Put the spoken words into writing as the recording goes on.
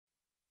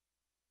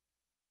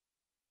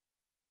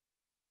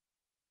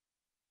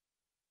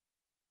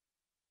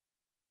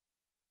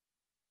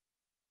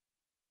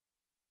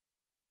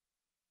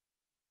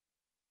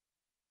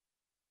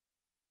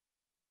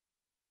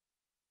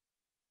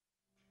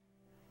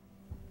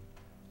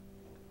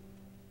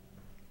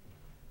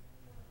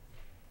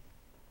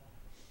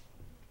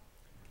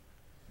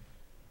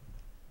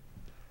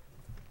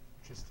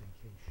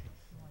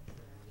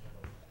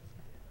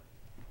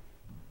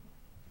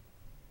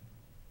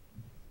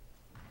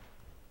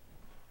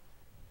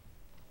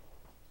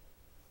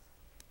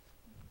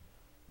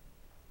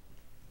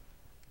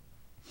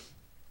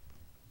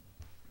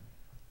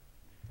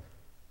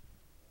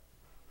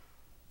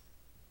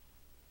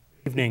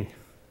Evening,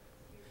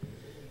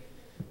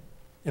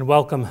 and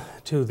welcome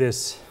to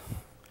this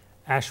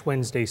Ash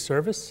Wednesday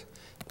service,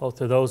 both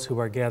to those who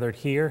are gathered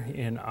here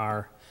in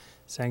our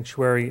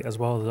sanctuary as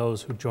well as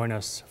those who join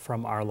us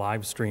from our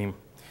live stream.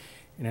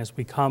 And as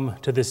we come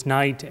to this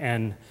night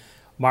and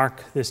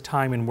mark this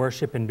time in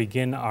worship and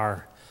begin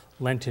our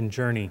Lenten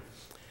journey,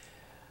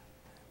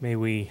 may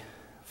we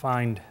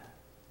find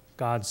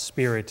God's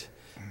Spirit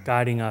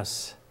guiding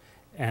us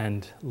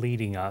and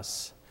leading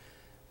us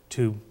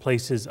to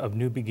places of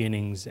new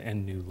beginnings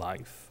and new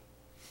life.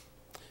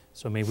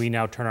 So may we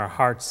now turn our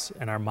hearts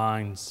and our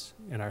minds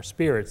and our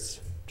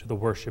spirits to the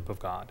worship of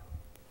God.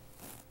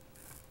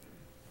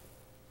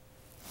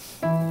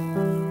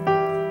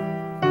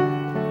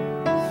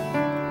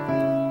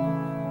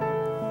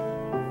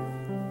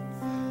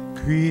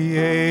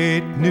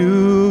 Create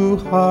new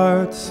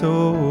hearts,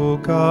 O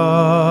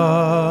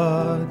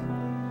God,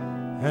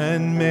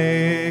 and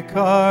make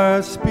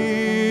our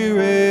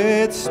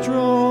spirits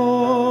strong.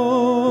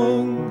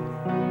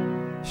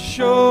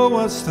 Show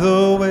us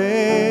the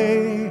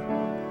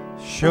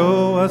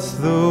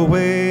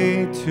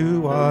way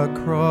to our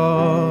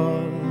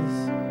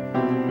cross,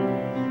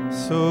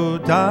 so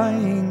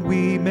dying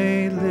we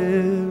may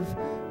live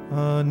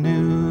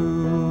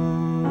anew.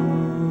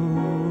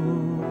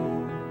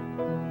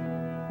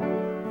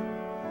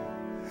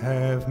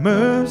 Have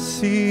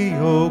mercy,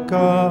 O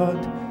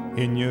God,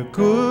 in your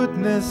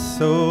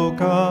goodness, O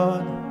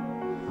God.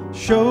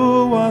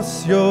 Show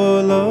us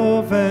your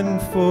love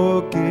and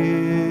forgiveness.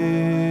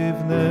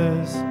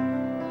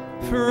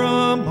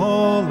 From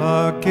all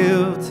our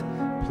guilt,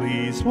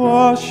 please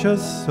wash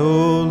us,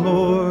 O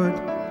Lord.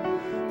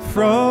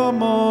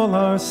 From all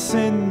our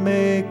sin,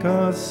 make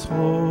us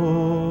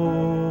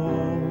whole.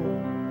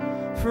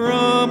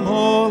 From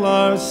all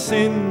our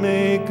sin,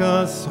 make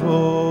us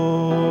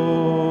whole.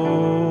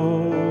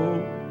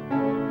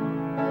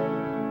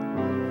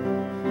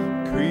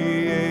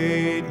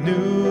 Create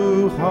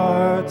new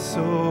hearts,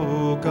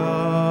 O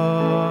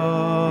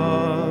God,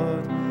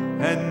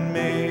 and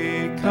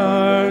make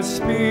our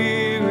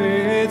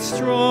spirits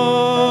strong.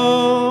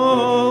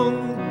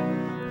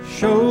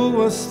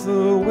 Show us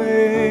the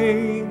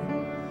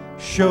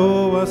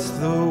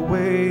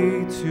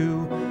way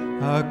to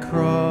our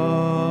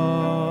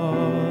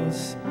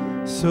cross,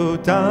 so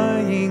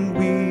dying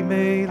we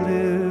may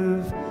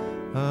live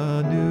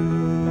anew.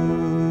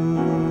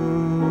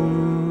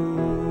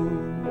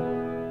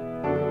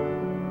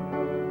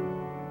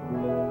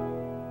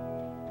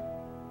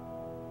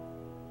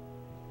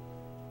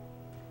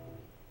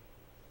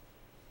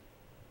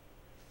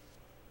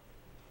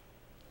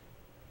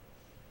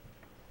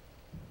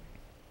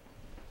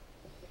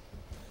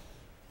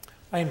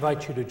 I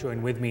invite you to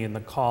join with me in the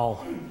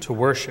call to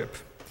worship.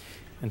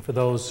 And for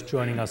those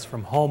joining us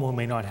from home who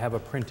may not have a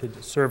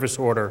printed service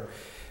order,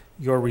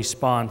 your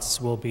response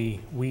will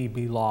be, "We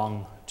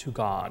belong to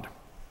God."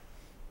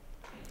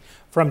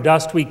 From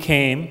dust we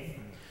came,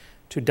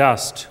 to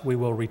dust we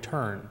will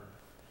return.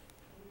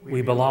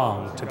 We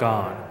belong to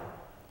God.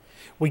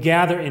 We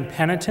gather in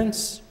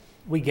penitence,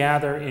 we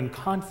gather in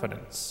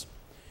confidence.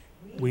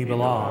 We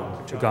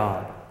belong to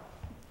God.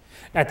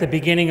 At the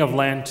beginning of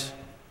Lent,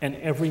 and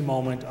every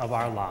moment of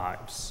our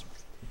lives,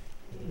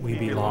 we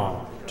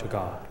belong to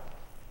God.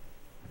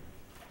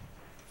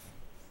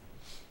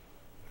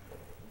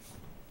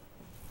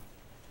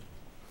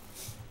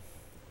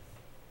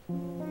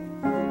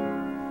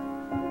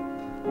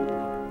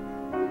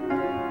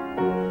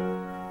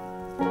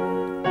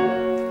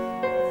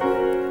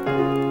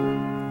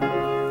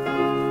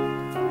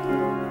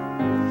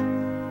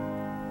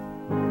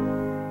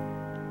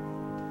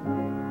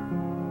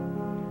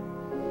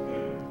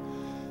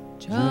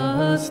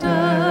 Just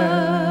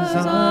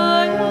as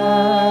I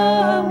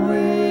am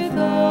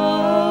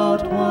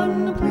without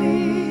one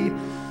plea,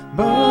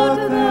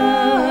 but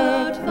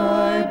that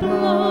thy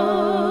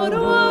blood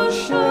was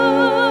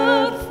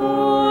shed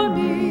for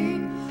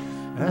me,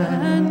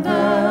 and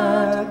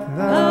that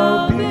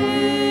thou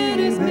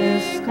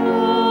biddest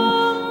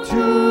come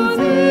to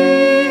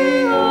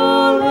thee,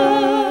 O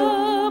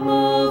Lamb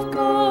of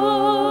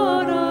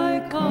God, I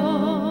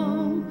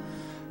come.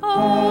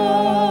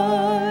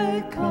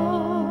 I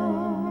come.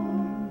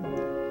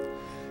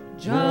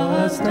 Just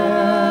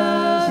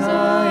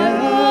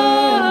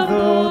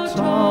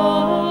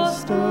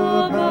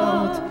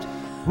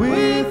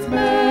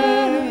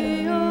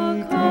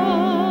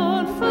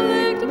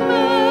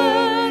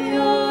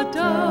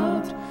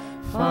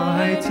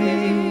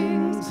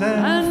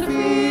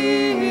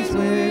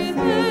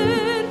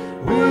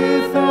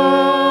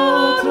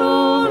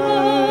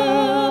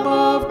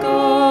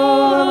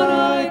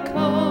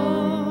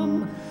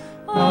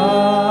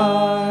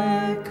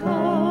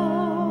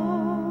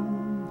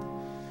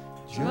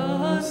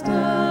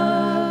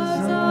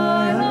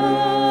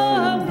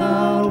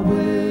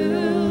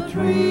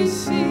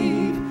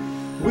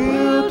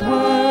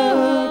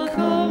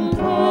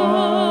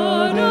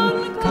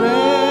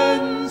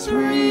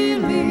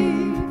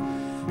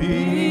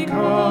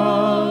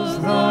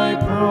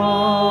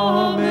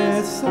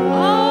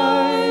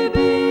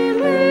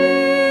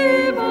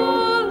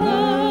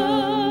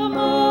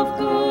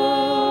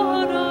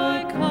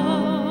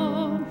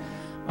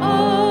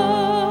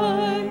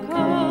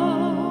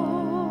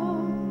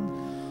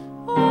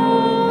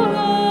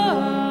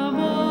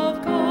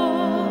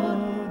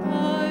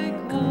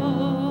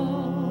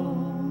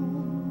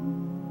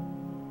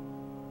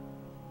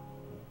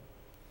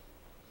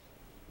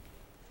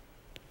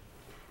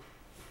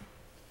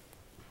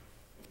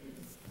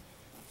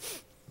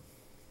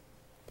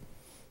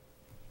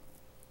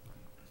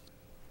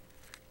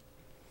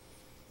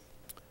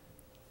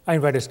I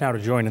invite us now to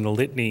join in the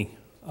litany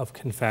of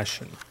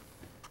confession.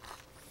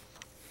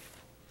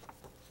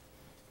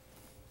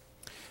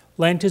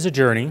 Lent is a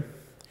journey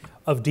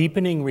of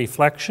deepening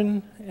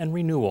reflection and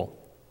renewal,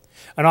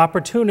 an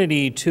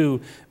opportunity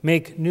to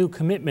make new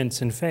commitments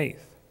in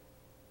faith.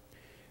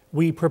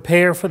 We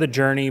prepare for the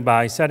journey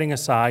by setting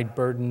aside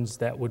burdens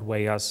that would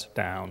weigh us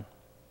down.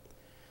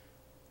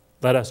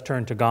 Let us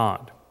turn to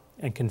God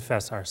and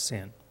confess our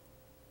sin.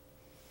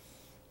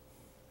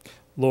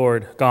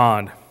 Lord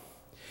God,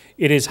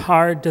 it is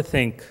hard to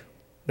think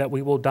that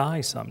we will die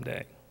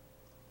someday.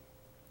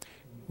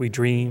 We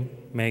dream,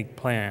 make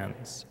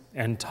plans,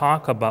 and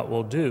talk about what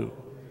we'll do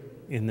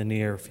in the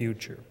near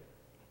future.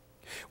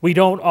 We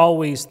don't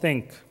always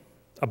think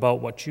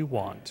about what you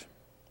want.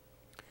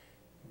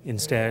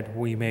 Instead,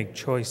 we make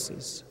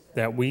choices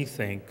that we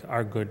think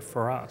are good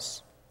for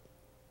us.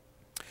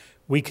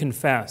 We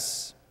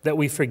confess that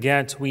we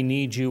forget we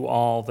need you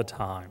all the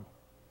time.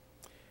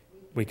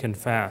 We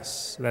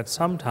confess that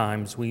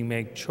sometimes we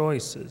make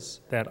choices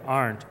that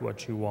aren't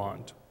what you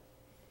want.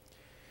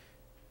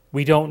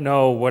 We don't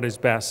know what is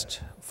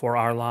best for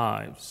our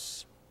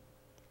lives.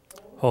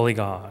 Holy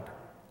God,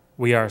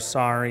 we are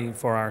sorry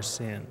for our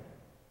sin.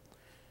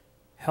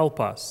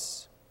 Help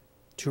us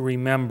to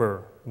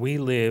remember we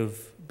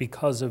live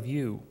because of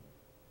you.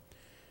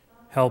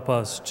 Help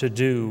us to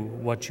do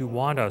what you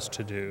want us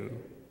to do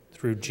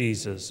through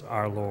Jesus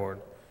our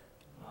Lord.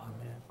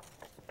 Amen.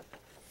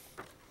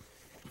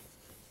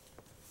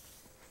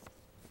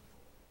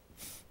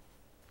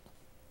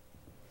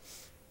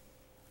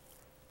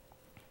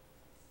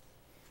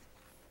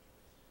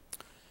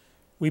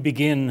 We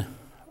begin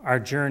our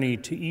journey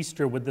to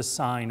Easter with the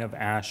sign of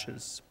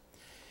ashes.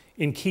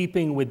 In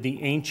keeping with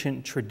the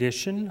ancient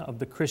tradition of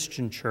the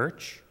Christian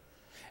church,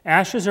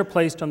 ashes are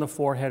placed on the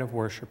forehead of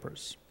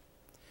worshipers.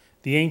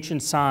 The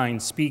ancient sign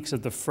speaks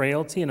of the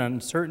frailty and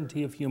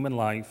uncertainty of human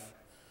life,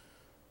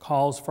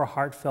 calls for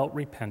heartfelt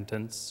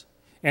repentance,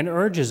 and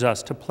urges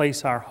us to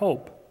place our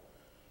hope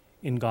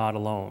in God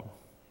alone.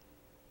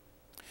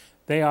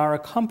 They are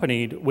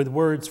accompanied with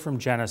words from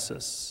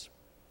Genesis.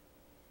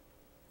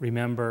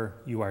 Remember,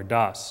 you are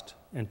dust,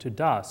 and to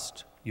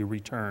dust you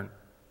return.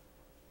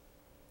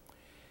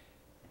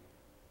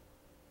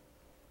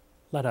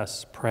 Let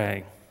us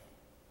pray.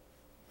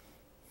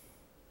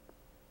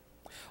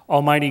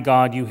 Almighty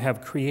God, you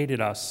have created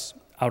us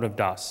out of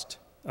dust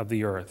of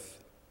the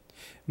earth.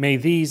 May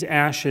these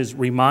ashes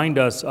remind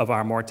us of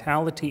our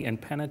mortality and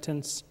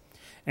penitence,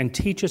 and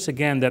teach us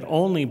again that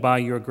only by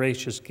your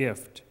gracious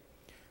gift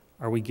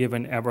are we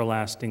given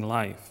everlasting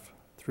life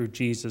through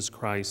Jesus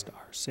Christ,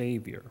 our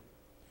Savior.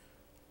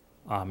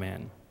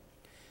 Amen.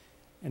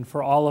 And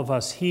for all of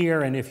us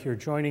here, and if you're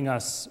joining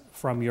us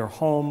from your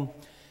home,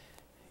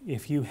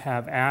 if you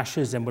have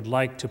ashes and would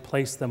like to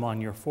place them on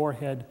your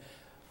forehead,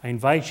 I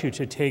invite you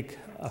to take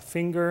a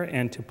finger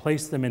and to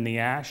place them in the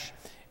ash,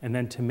 and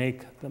then to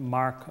make the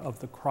mark of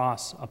the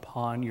cross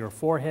upon your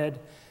forehead.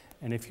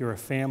 And if you're a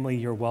family,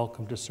 you're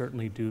welcome to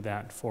certainly do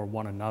that for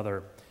one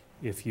another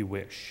if you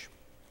wish.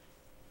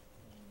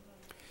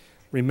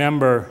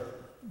 Remember,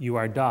 you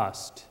are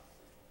dust,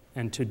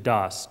 and to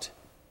dust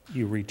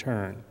you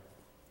return.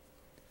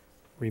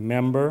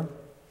 Remember,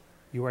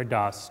 you are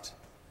dust,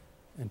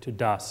 and to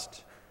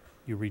dust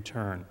you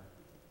return.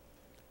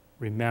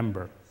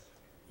 Remember,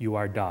 you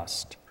are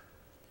dust,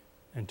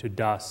 and to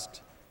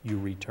dust you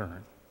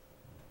return.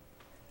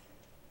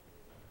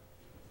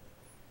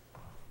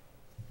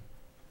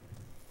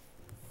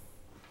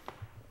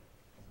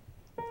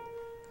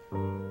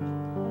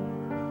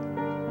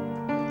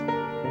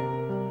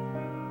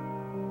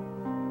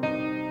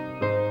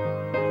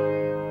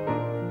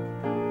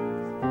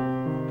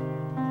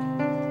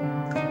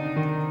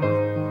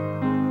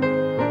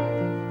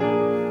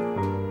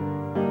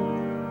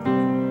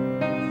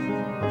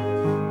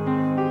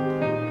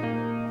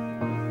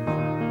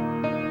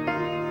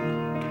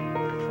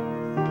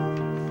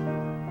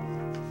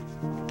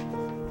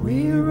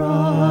 We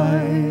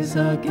rise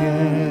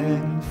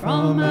again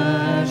from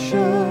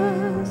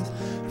ashes,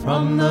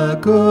 from the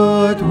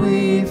good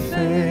we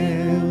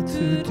failed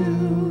to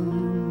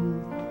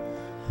do.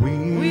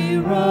 We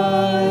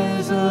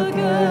rise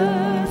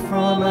again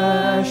from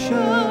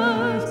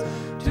ashes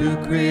to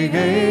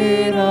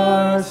create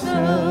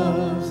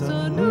ourselves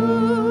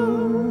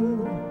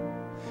anew.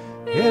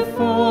 If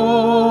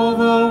all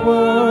the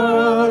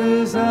world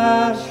is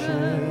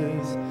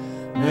ashes,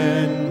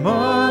 then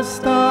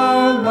must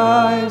our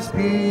lives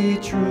be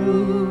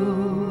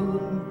true,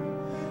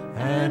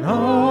 an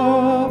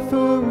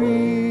offering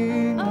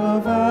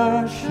of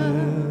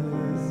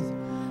ashes,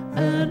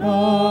 an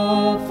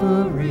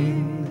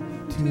offering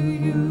to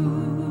you.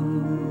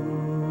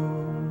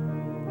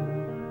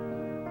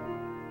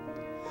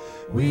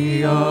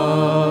 We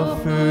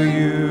offer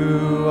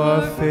you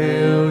our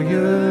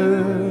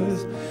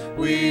failures,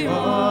 we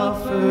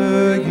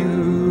offer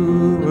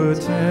you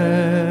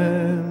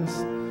attempts,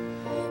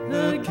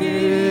 the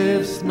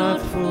gifts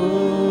not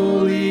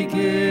fully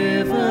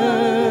given,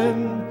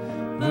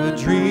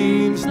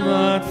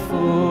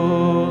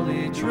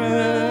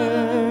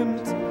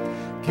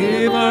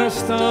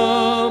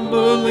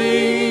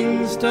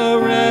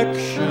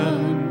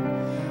 direction.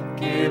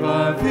 Give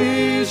our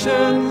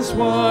visions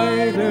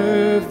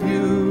wider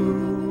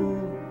view.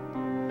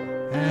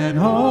 An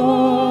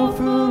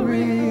offering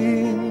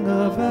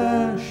of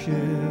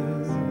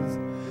ashes,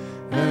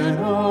 an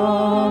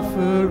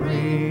offering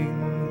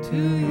to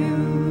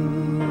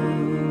you.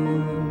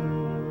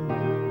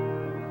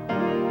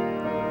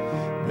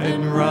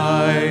 Then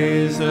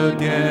rise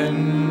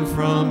again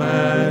from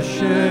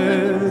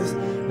ashes,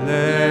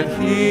 let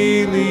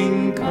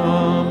healing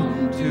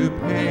come to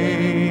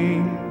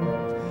pain.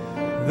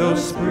 Though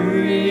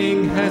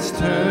spring has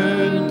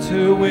turned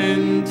to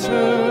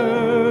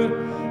winter,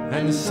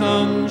 and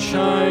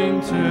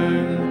sunshine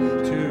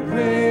turned to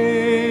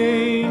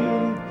rain,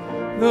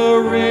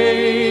 the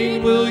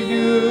rain will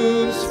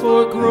use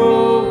for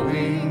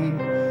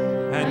growing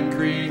and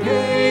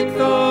create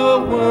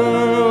the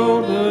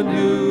world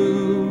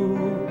anew.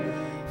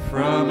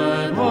 From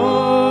an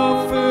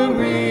offering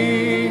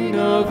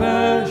of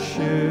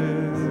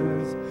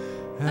ashes,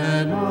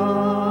 an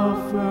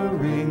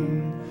offering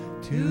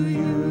to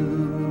you.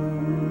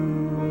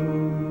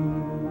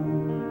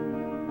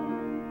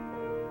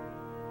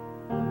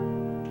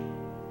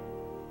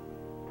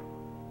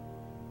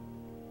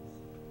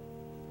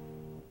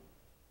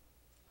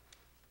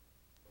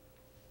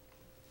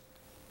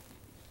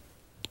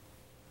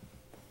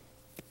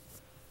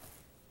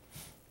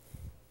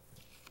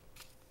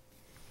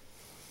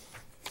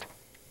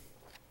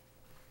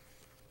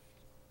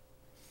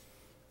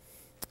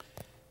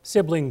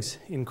 Siblings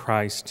in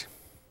Christ,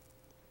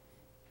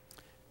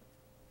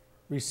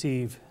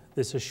 receive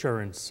this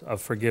assurance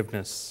of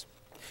forgiveness.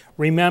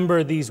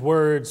 Remember these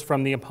words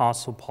from the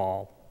Apostle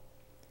Paul.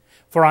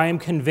 For I am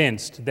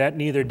convinced that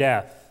neither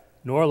death,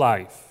 nor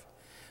life,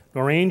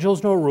 nor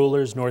angels, nor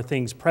rulers, nor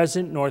things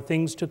present, nor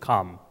things to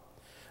come,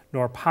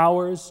 nor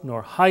powers,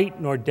 nor height,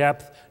 nor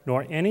depth,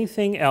 nor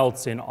anything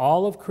else in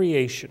all of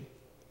creation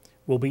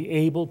will be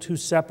able to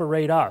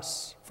separate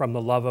us from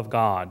the love of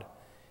God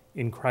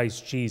in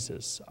Christ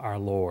Jesus our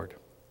Lord.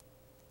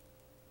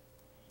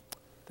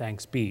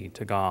 Thanks be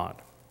to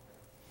God.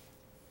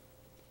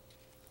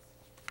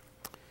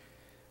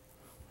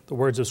 The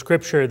words of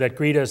Scripture that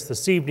greet us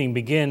this evening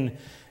begin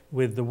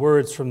with the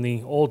words from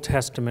the Old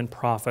Testament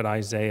prophet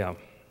Isaiah.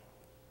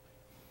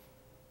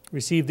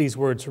 Receive these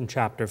words from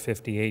chapter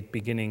 58,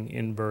 beginning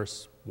in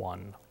verse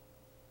 1.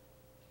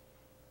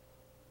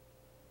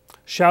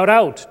 Shout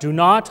out, do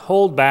not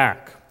hold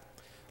back.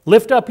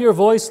 Lift up your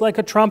voice like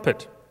a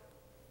trumpet.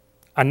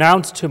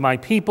 Announce to my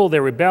people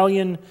their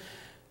rebellion,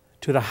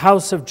 to the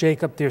house of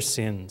Jacob their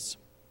sins.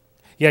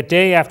 Yet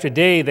day after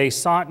day they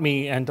sought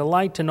me and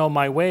delight to know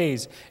my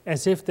ways,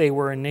 as if they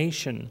were a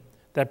nation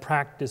that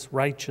practiced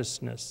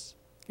righteousness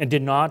and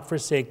did not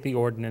forsake the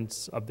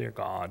ordinance of their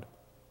God.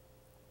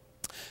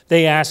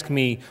 They ask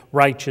me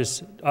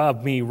righteous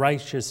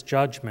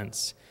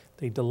judgments.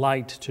 They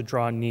delight to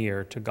draw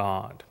near to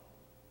God.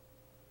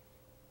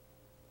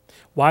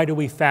 Why do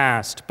we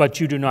fast, but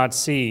you do not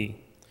see?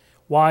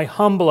 Why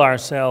humble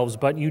ourselves,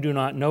 but you do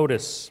not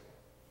notice?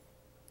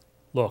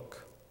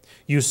 Look,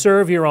 you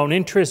serve your own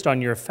interest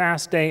on your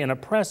fast day and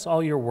oppress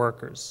all your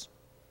workers.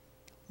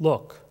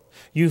 Look,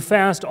 you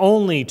fast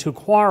only to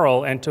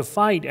quarrel and to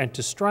fight and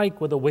to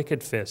strike with a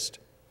wicked fist.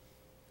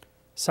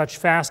 Such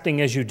fasting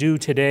as you do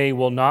today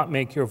will not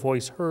make your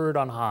voice heard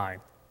on high.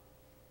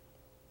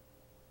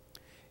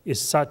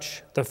 Is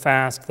such the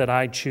fast that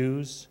I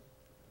choose,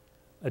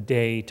 a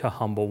day to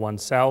humble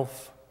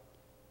oneself?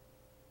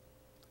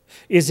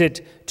 Is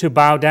it to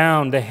bow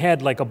down the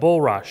head like a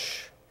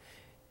bulrush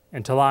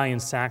and to lie in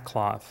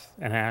sackcloth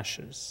and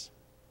ashes?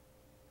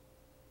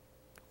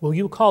 Will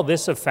you call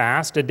this a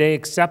fast, a day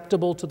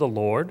acceptable to the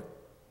Lord?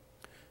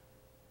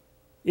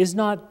 Is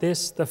not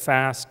this the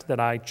fast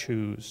that I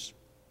choose?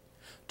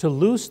 To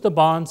loose the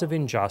bonds of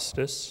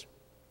injustice,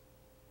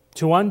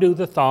 to undo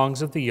the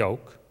thongs of the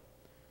yoke,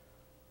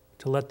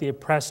 to let the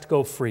oppressed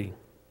go free,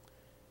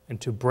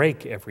 and to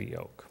break every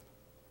yoke?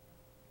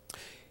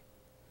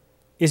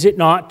 Is it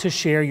not to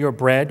share your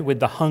bread with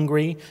the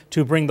hungry,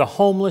 to bring the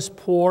homeless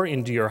poor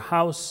into your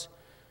house,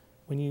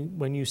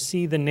 when you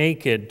see the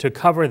naked, to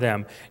cover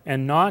them,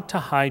 and not to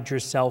hide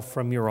yourself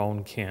from your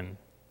own kin?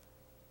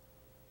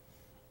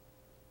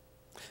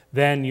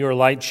 Then your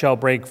light shall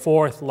break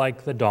forth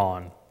like the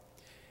dawn,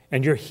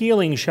 and your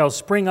healing shall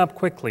spring up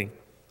quickly.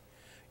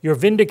 Your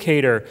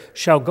vindicator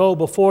shall go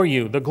before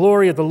you. The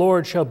glory of the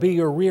Lord shall be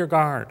your rear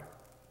guard.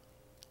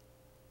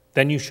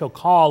 Then you shall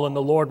call, and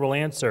the Lord will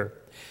answer.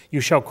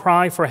 You shall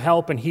cry for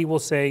help, and he will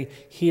say,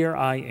 Here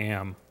I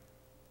am.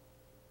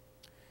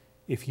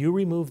 If you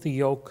remove the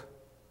yoke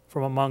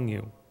from among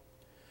you,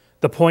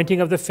 the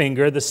pointing of the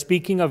finger, the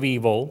speaking of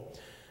evil,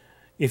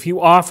 if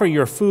you offer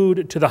your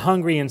food to the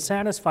hungry and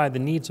satisfy the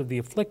needs of the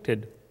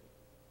afflicted,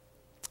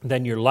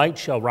 then your light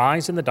shall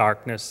rise in the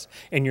darkness,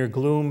 and your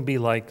gloom be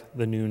like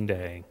the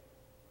noonday.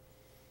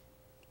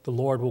 The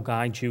Lord will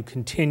guide you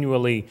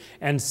continually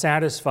and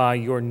satisfy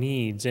your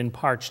needs in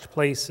parched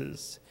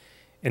places,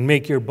 and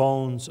make your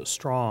bones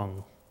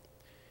strong,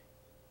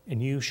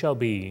 and you shall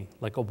be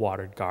like a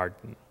watered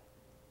garden,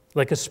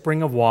 like a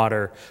spring of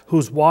water,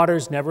 whose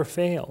waters never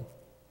fail.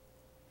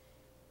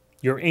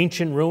 Your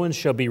ancient ruins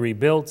shall be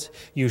rebuilt.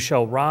 You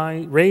shall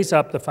raise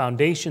up the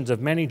foundations of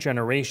many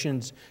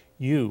generations.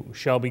 You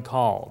shall be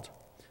called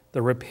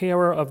the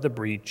repairer of the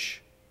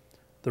breach,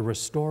 the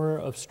restorer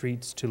of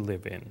streets to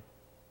live in.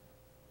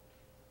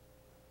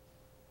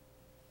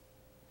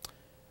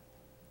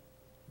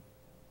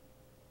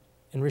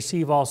 And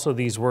receive also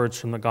these words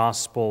from the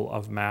Gospel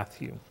of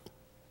Matthew.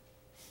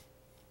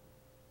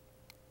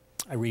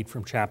 I read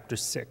from chapter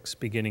 6,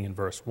 beginning in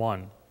verse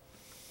 1.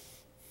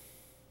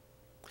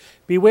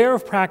 Beware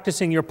of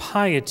practicing your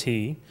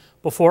piety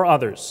before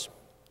others,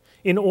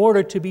 in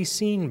order to be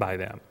seen by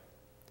them,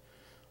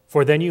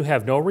 for then you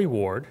have no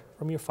reward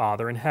from your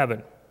Father in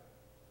heaven.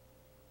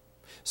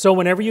 So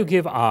whenever you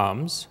give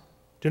alms,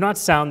 do not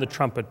sound the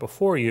trumpet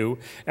before you,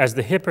 as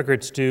the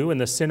hypocrites do in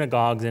the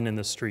synagogues and in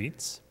the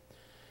streets,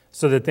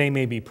 so that they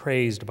may be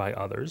praised by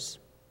others.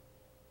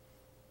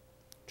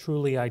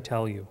 Truly I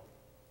tell you,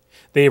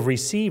 they have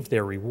received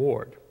their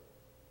reward.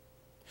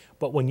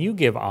 But when you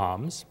give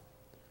alms,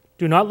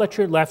 do not let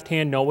your left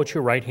hand know what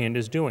your right hand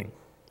is doing,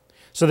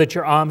 so that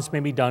your alms may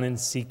be done in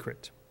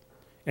secret,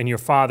 and your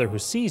Father who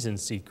sees in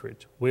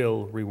secret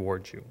will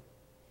reward you.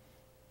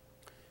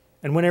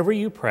 And whenever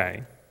you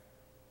pray,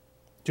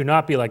 do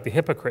not be like the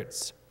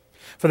hypocrites,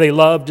 for they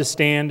love to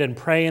stand and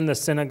pray in the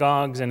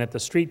synagogues and at the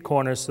street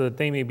corners so that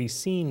they may be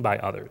seen by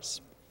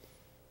others.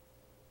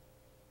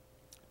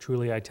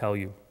 Truly I tell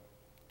you,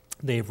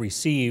 they have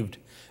received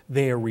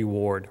their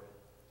reward.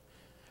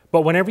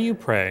 But whenever you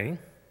pray,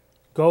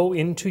 go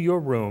into your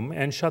room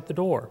and shut the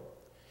door,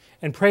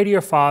 and pray to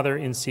your Father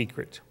in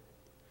secret.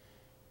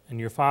 And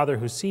your Father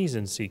who sees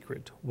in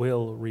secret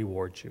will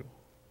reward you.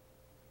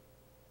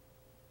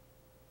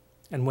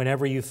 And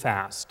whenever you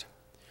fast,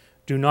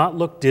 do not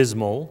look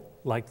dismal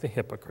like the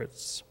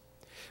hypocrites,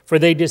 for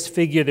they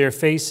disfigure their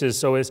faces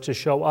so as to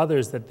show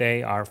others that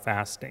they are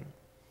fasting.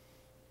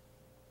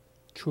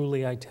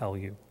 Truly I tell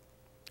you,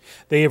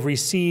 they have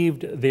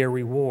received their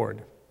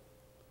reward.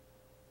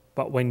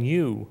 But when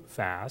you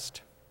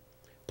fast,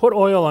 put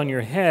oil on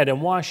your head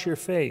and wash your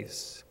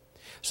face,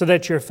 so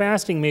that your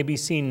fasting may be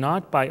seen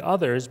not by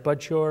others,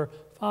 but your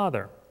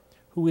Father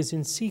who is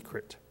in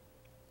secret.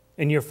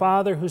 And your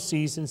Father who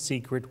sees in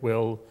secret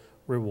will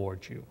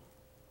reward you.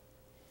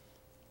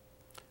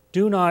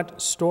 Do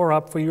not store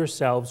up for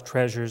yourselves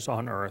treasures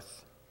on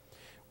earth,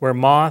 where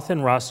moth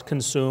and rust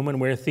consume and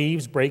where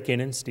thieves break in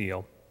and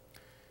steal.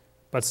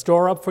 But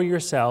store up for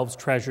yourselves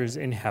treasures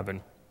in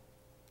heaven,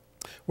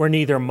 where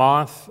neither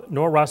moth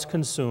nor rust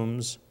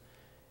consumes,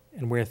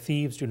 and where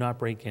thieves do not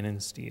break in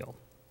and steal.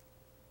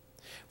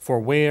 For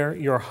where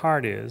your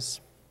heart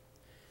is,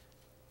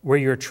 where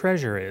your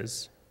treasure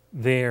is,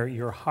 there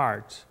your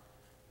heart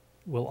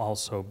will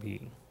also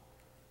be.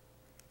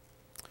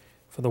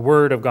 For the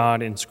word of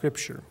God in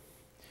Scripture,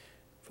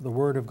 for the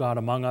word of God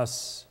among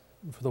us,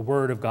 for the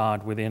word of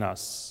God within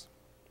us.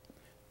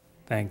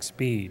 Thanks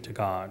be to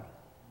God.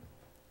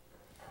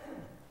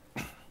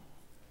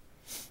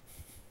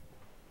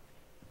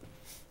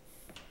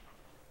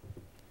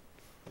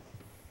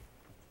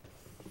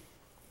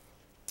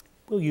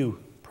 Will you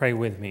pray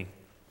with me?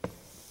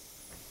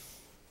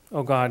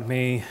 O God,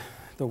 may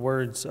the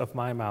words of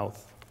my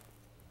mouth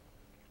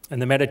and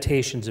the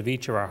meditations of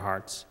each of our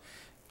hearts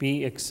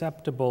be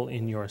acceptable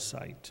in your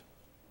sight.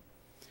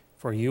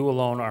 For you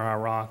alone are our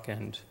rock,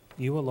 and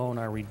you alone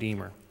our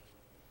Redeemer.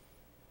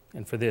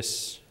 And for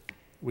this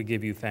we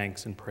give you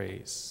thanks and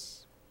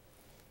praise.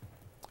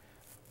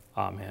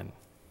 Amen.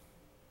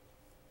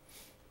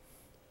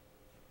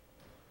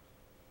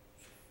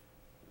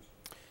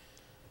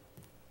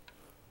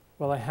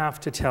 Well, I have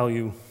to tell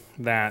you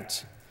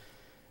that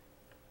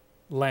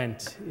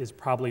Lent is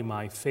probably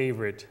my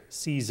favorite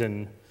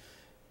season.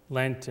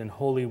 Lent and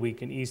Holy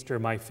Week and Easter,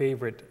 my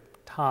favorite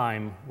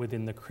time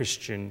within the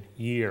Christian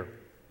year.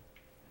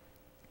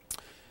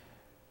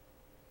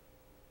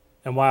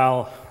 And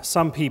while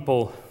some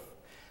people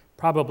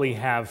probably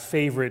have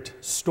favorite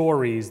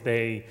stories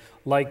they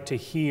like to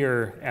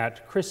hear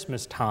at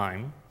Christmas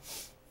time,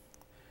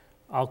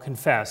 I'll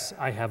confess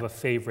I have a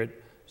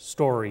favorite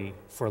story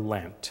for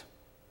Lent.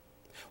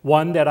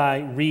 One that I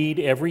read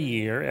every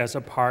year as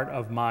a part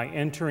of my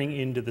entering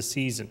into the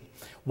season.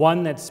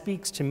 One that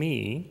speaks to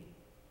me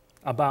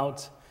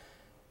about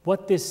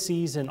what this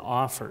season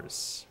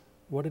offers,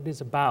 what it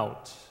is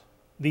about,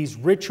 these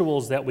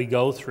rituals that we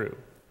go through,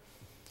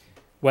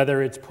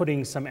 whether it's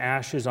putting some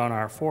ashes on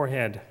our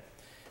forehead,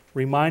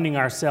 reminding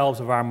ourselves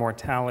of our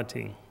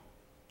mortality,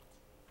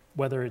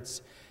 whether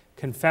it's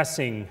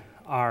confessing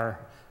our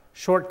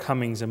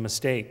shortcomings and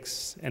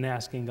mistakes and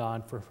asking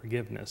God for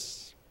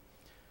forgiveness,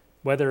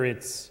 whether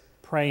it's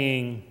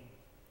praying,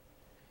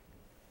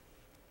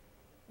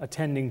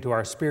 attending to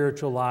our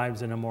spiritual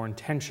lives in a more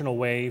intentional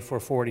way for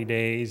 40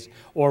 days,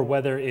 or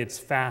whether it's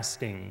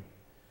fasting,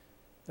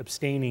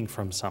 abstaining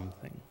from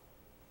something,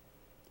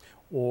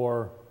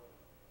 or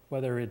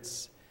whether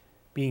it's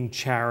being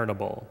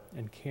charitable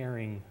and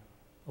caring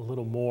a a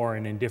little more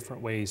and in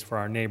different ways for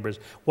our neighbors.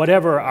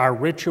 Whatever our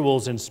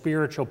rituals and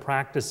spiritual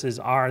practices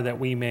are that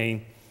we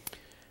may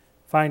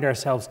find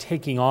ourselves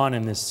taking on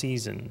in this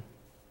season,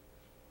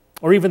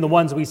 or even the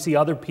ones we see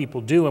other people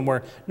do and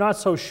we're not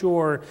so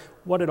sure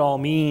what it all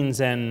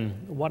means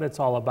and what it's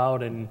all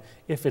about and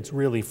if it's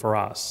really for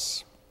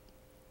us.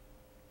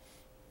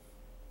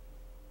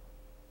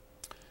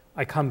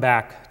 I come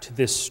back to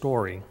this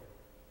story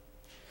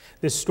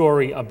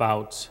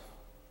about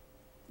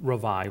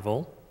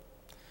revival,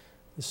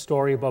 the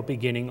story about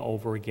beginning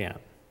over again,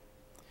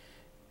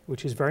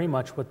 which is very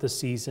much what the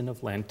season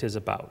of Lent is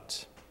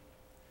about.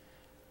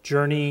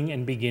 Journeying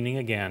and beginning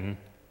again,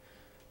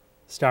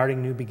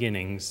 starting new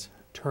beginnings,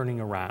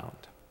 turning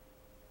around.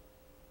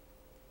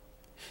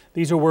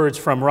 These are words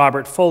from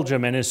Robert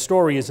Fulgham, and his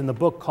story is in the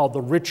book called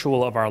The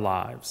Ritual of Our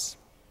Lives.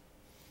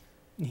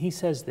 And he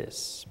says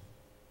this: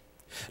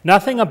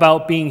 "Nothing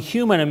about being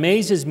human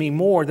amazes me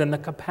more than the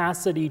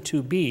capacity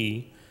to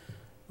be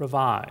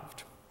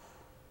revived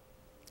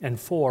and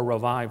for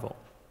revival.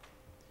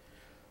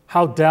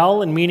 How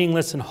dull and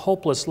meaningless and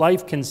hopeless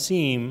life can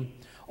seem,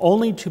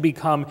 only to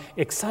become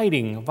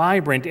exciting,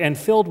 vibrant, and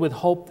filled with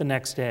hope the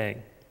next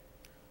day.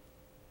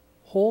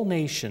 Whole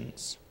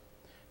nations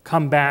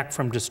come back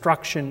from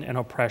destruction and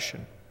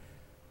oppression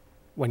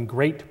when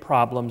great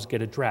problems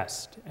get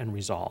addressed and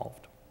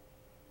resolved.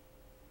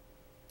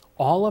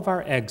 All of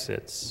our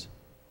exits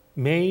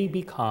may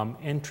become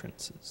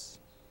entrances.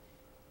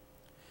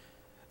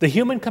 The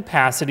human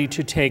capacity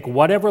to take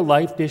whatever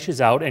life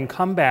dishes out and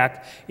come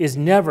back is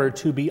never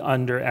to be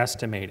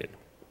underestimated.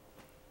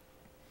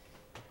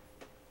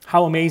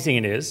 How amazing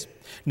it is,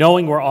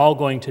 knowing we're all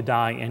going to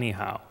die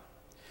anyhow,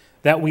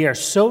 that we are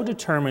so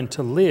determined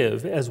to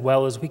live as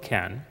well as we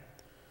can,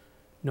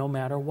 no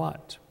matter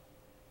what.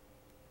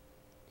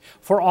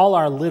 For all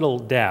our little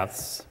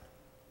deaths,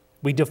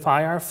 we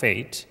defy our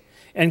fate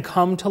and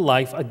come to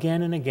life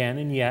again and again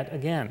and yet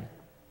again.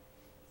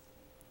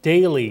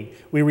 Daily,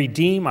 we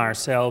redeem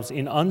ourselves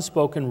in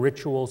unspoken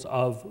rituals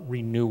of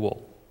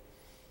renewal.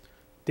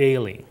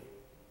 Daily,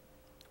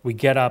 we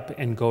get up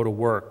and go to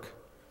work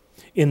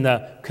in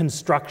the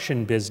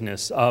construction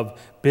business of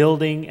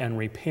building and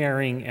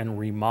repairing and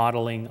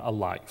remodeling a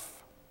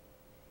life.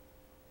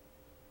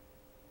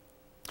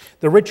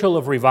 The ritual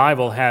of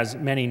revival has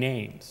many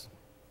names: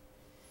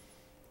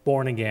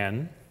 born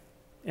again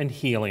and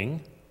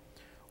healing,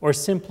 or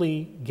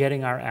simply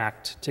getting our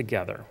act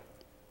together.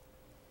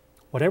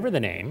 Whatever the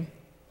name,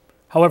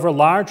 however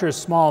large or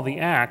small the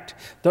act,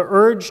 the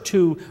urge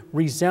to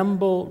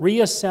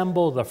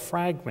reassemble the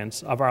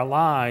fragments of our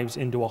lives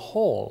into a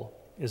whole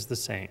is the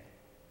same.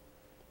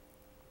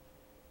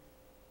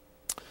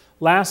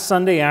 Last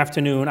Sunday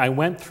afternoon, I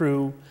went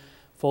through,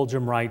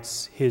 Fulgham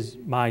writes,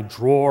 my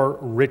drawer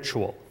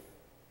ritual.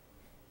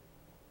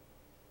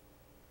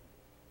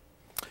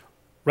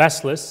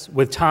 Restless,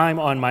 with time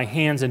on my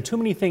hands and too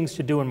many things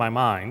to do in my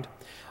mind,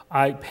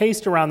 I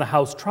paced around the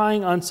house,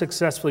 trying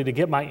unsuccessfully to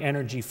get my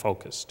energy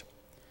focused.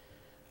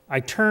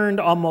 I turned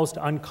almost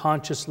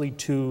unconsciously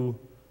to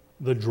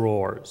the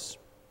drawers,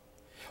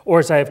 or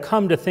as I have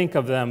come to think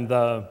of them,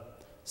 the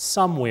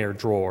somewhere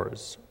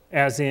drawers,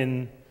 as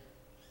in,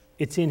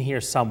 it's in here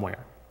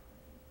somewhere.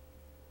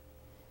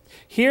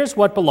 Here's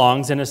what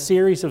belongs in a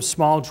series of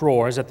small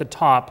drawers at the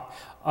top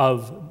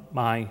of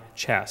my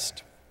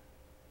chest: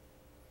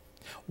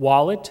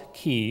 wallet,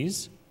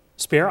 keys,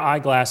 spare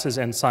eyeglasses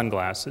and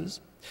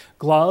sunglasses,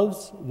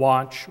 gloves,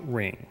 watch,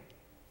 ring,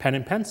 pen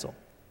and pencil,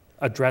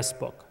 address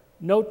book,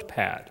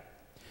 notepad,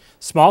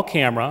 small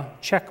camera,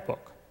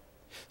 checkbook,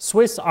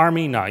 Swiss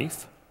Army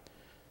knife,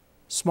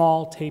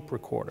 small tape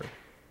recorder,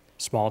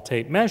 small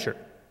tape measure,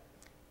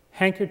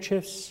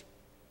 handkerchiefs,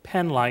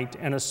 pen light,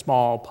 and a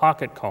small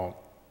pocket comb.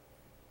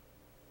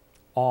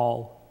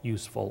 All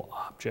useful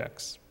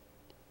objects.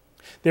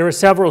 There are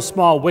several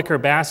small wicker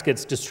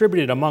baskets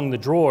distributed among the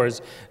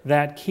drawers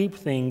that keep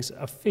things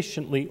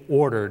efficiently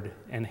ordered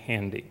and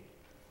handy.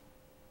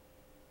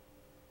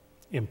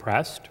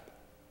 Impressed?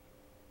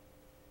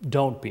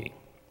 Don't be.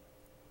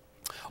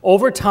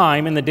 Over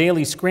time, in the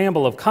daily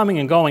scramble of coming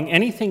and going,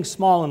 anything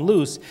small and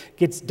loose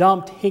gets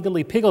dumped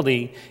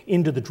higgledy-piggledy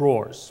into the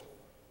drawers.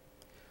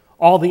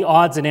 All the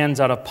odds and ends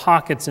out of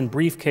pockets and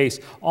briefcase,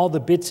 all the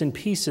bits and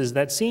pieces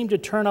that seem to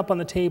turn up on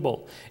the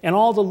table, and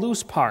all the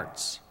loose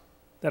parts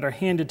that are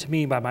handed to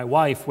me by my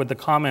wife with the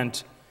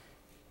comment,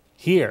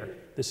 "Here,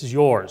 this is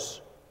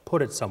yours,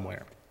 put it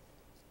somewhere."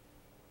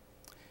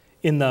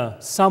 In the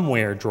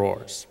somewhere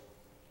drawers,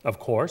 of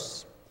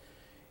course,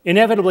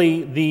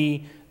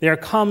 inevitably there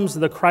comes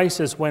the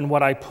crisis when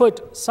what I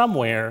put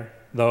somewhere,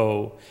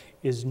 though,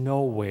 is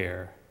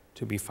nowhere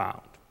to be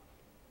found.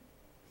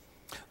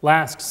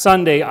 Last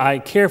Sunday, I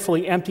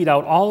carefully emptied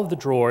out all of the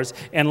drawers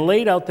and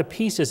laid out the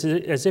pieces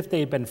as if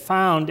they had been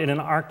found in an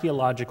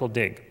archaeological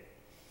dig.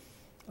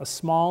 A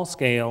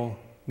small-scale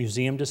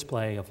museum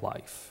display of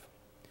life.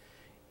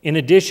 In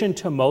addition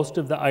to most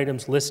of the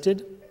items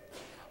listed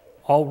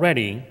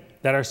already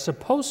that are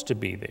supposed to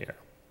be there,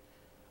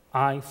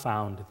 I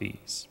found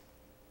these.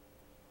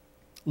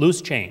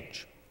 Loose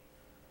change,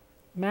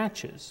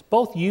 Matches,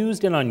 both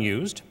used and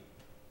unused.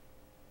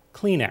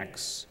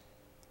 Kleenex,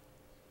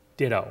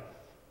 ditto.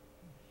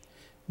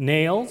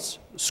 Nails,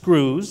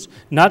 screws,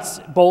 nuts,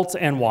 bolts,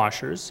 and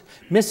washers,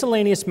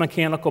 miscellaneous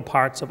mechanical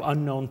parts of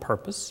unknown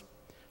purpose,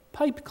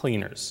 pipe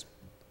cleaners,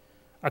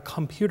 a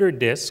computer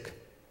disk,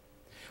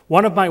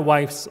 one of my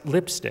wife's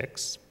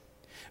lipsticks,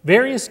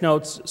 various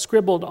notes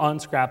scribbled on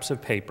scraps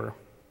of paper,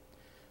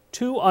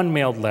 2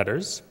 unmailed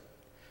letters,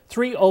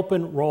 3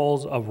 open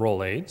rolls of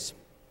Rolaids,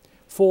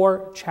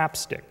 4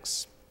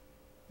 chapsticks,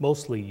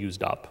 mostly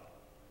used up,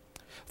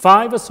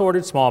 5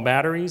 assorted small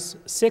batteries,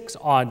 6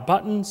 odd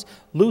buttons,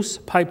 loose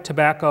pipe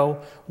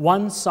tobacco,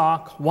 1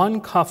 sock,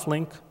 1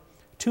 cufflink,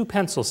 2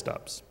 pencil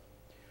stubs,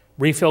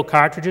 refill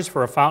cartridges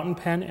for a fountain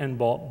pen and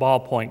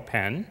ballpoint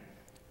pen,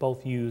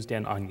 both used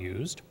and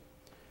unused,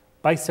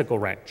 bicycle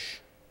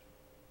wrench,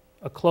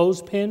 a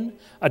clothespin,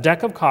 a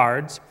deck of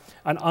cards,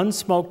 an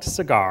unsmoked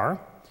cigar,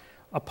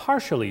 a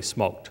partially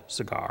smoked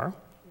cigar,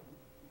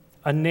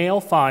 a nail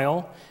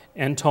file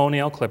and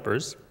toenail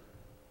clippers,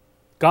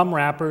 gum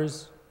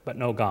wrappers, but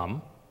no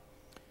gum,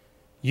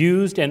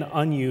 used and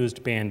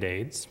unused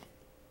Band-Aids,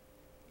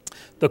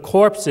 the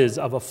corpses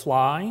of a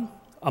fly,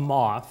 a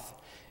moth,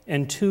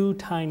 and 2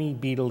 tiny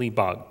beetly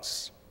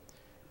bugs,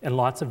 and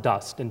lots of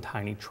dust and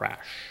tiny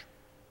trash.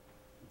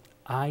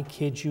 I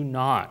kid you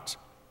not.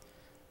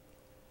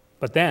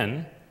 But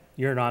then,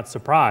 you're not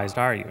surprised,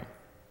 are you?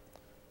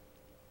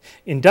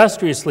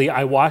 Industriously,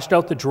 I washed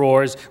out the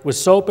drawers with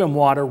soap and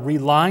water,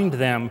 relined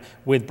them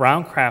with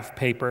brown craft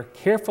paper,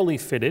 carefully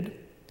fitted,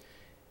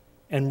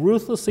 and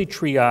ruthlessly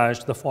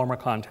triaged the former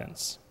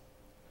contents.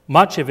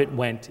 Much of it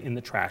went in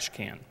the trash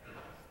can.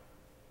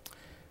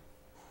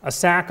 A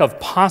sack of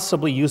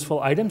possibly useful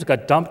items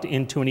got dumped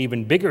into an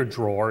even bigger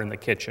drawer in the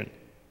kitchen.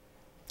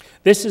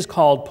 This is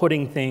called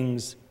putting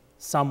things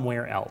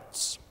somewhere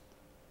else.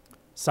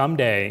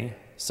 Someday,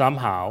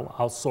 somehow,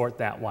 I'll sort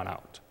that one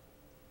out.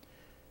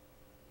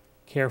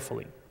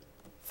 Carefully,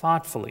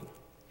 thoughtfully,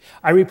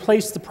 I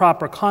replaced the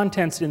proper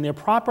contents in their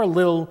proper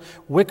little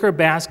wicker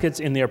baskets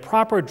in their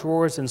proper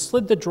drawers and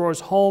slid the drawers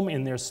home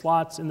in their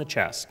slots in the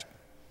chest.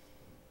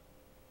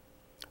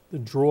 The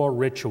drawer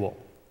ritual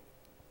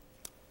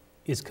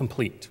is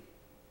complete.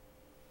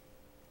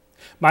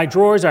 My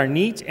drawers are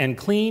neat and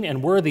clean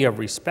and worthy of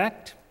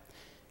respect,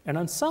 and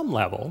on some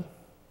level,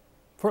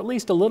 for at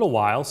least a little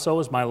while, so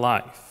is my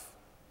life.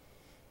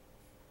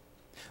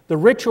 The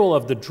ritual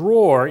of the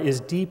drawer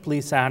is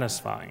deeply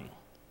satisfying.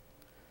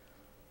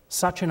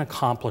 Such an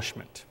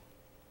accomplishment.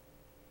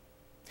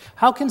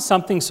 How can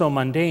something so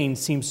mundane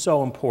seem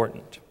so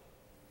important?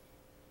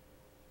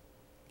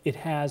 It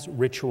has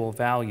ritual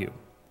value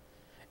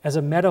as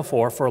a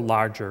metaphor for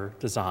larger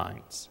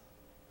designs.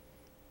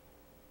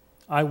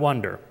 I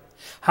wonder,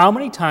 how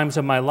many times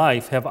in my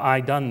life have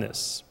I done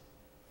this?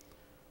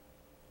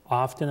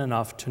 Often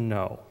enough to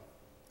know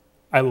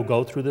I will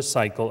go through the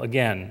cycle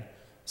again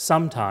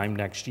sometime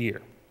next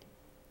year.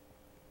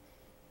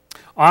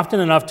 Often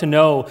enough to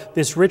know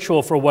this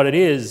ritual for what it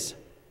is,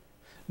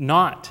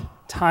 not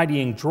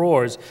tidying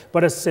drawers,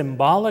 but a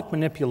symbolic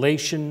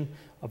manipulation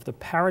of the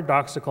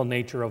paradoxical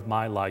nature of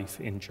my life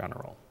in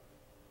general.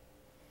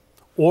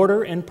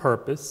 Order and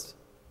purpose,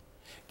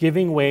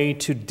 giving way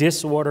to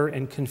disorder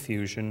and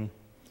confusion,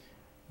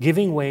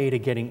 giving way to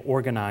getting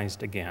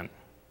organized again.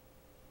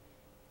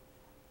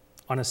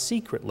 On a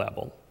secret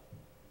level,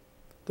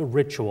 the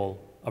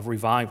ritual of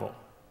revival.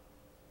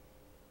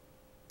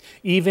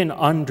 Even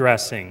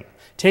undressing,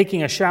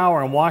 taking a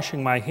shower and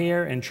washing my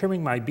hair and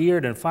trimming my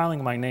beard and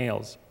filing my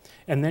nails,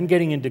 and then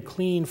getting into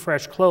clean,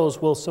 fresh clothes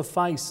will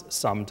suffice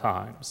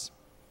sometimes.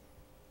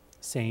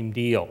 Same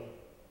deal.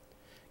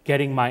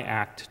 Getting my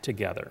act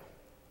together.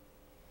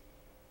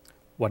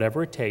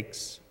 Whatever it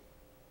takes,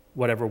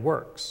 whatever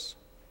works,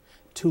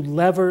 to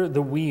lever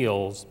the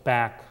wheels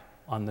back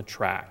on the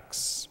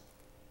tracks.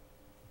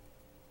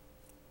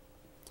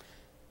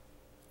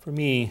 For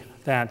me,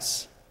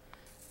 that's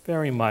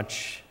very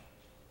much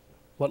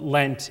what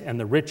Lent and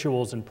the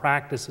rituals and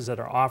practices that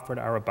are offered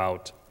are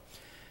about.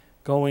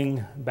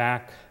 Going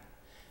back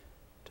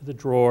to the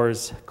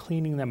drawers,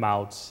 cleaning them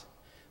out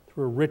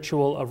through a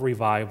ritual of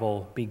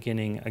revival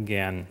beginning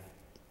again.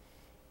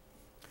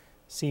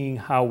 Seeing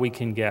how we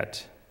can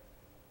get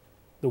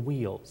the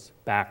wheels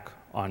back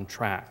on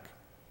track.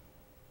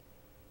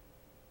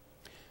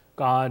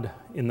 God,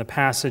 in the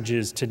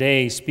passages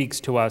today, speaks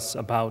to us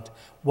about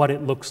what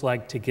it looks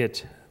like to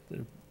get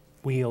the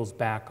wheels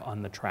back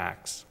on the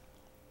tracks.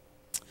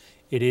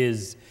 It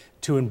is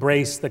to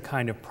embrace the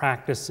kind of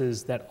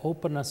practices that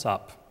open us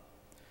up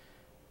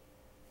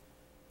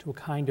to a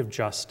kind of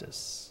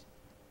justice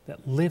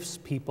that lifts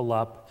people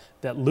up,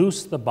 that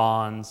loosens the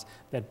bonds,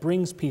 that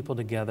brings people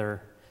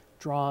together,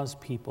 draws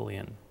people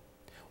in.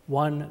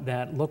 One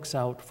that looks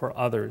out for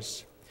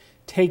others,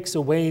 takes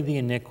away the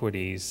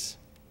iniquities,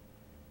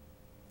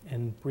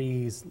 and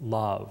breathes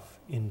love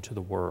into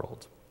the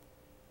world.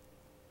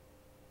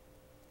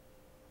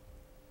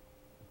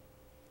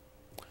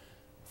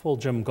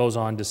 Fulgham goes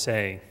on to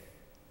say,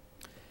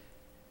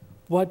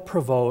 what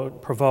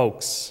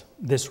provokes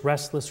this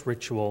restless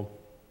ritual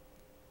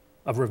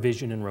of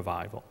revision and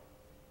revival.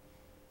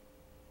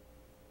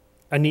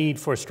 A need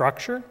for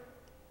structure,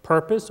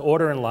 purpose,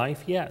 order in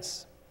life,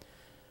 yes.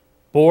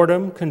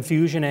 Boredom,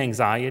 confusion,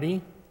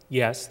 anxiety,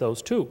 yes,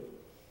 those too.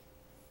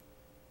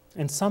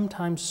 And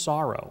sometimes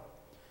sorrow,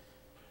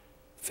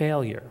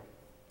 failure,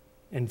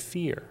 and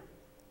fear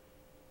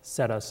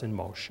set us in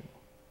motion.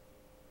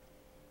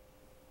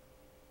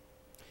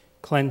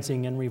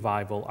 Cleansing and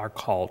revival are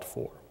called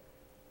for.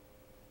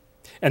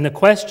 And the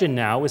question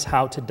now is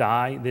how to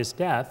die this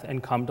death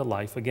and come to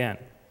life again.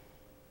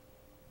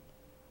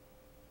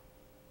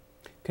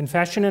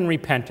 Confession and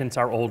repentance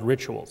are old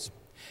rituals.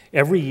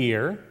 Every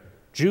year,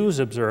 Jews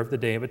observe the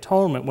Day of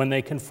Atonement when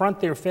they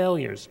confront their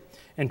failures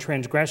and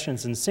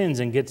transgressions and sins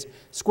and get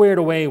squared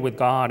away with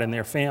God and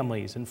their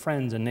families and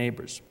friends and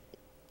neighbors.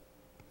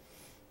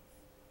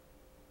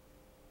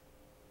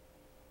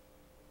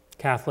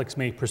 Catholics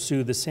may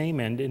pursue the same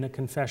end in a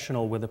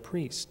confessional with a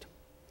priest.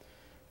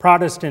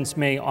 Protestants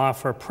may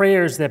offer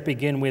prayers that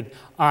begin with,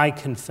 "I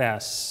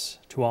confess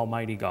to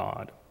Almighty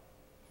God."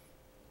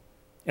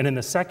 And in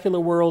the secular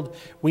world,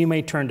 we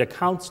may turn to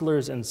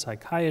counselors and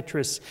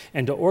psychiatrists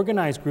and to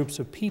organized groups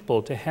of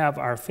people to have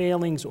our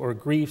failings or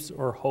griefs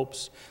or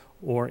hopes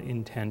or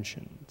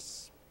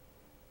intentions.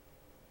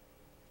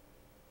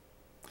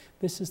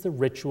 This is the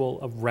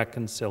ritual of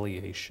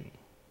reconciliation.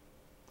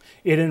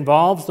 It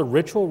involves the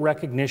ritual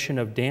recognition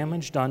of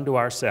damage done to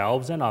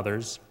ourselves and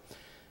others,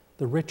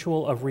 the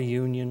ritual of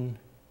reunion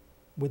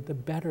with the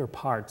better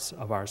parts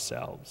of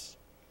ourselves,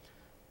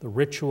 the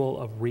ritual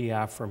of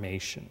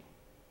reaffirmation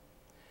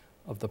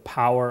of the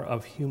power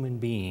of human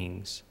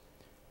beings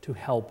to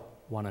help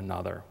one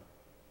another.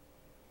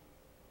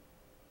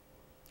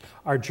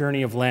 Our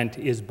journey of Lent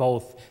is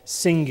both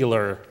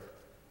singular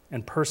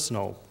and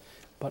personal,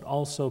 but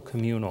also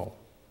communal.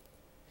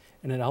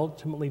 And it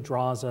ultimately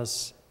draws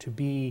us to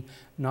be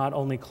not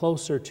only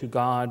closer to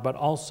God, but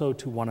also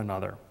to one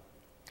another,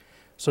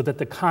 so that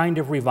the kind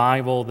of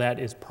revival that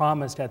is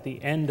promised at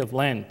the end of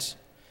Lent,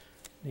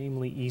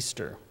 namely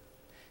Easter,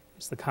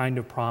 is the kind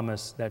of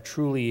promise that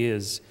truly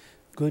is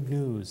good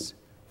news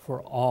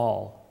for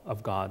all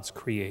of God's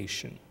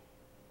creation.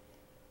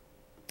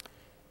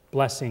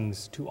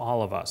 Blessings to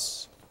all of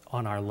us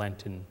on our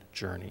Lenten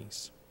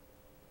journeys.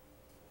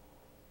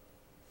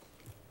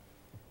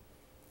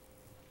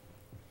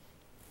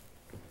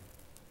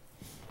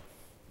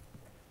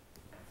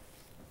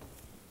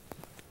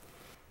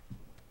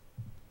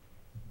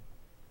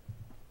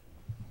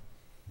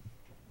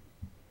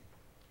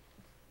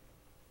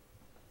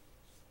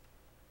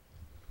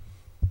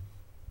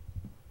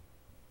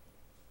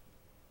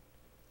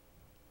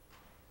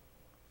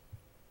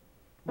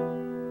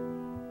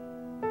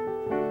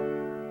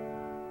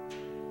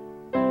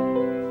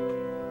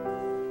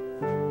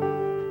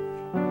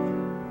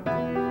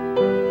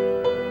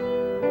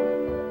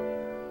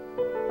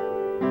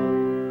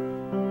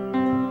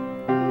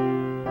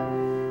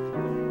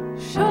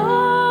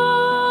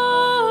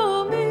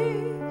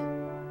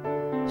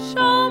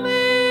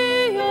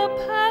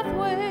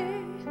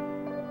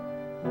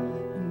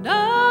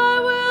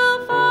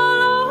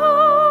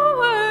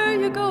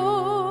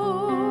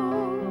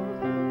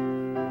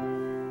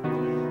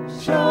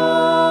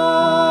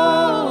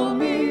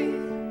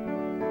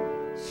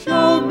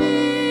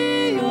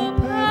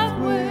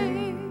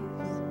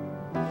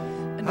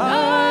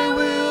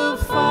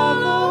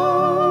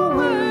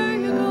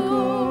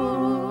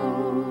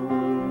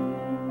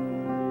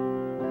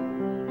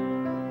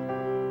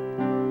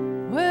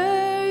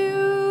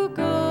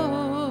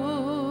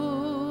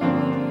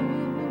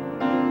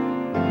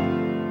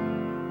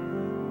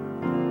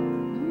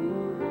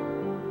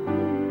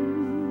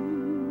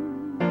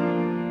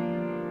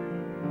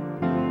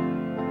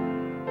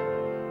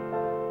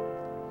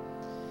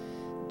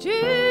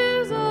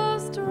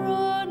 Jesus,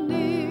 draw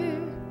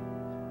near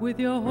with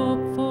your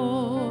hope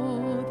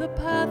for the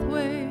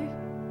pathway,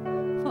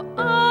 for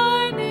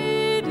I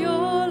need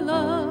your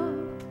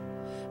love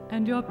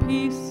and your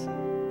peace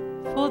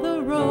for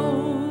the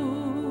road.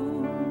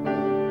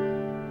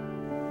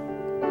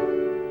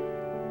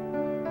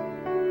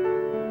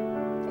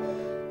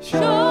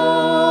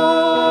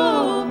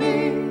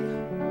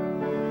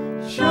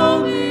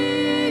 Show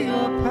me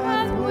your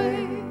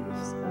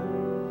pathways,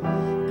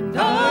 and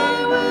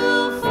I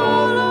will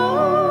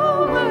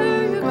follow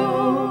where you go.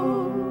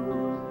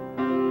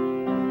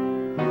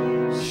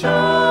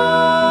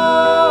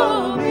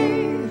 Show me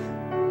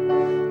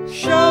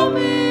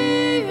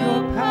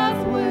your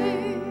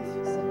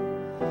pathways,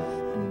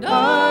 and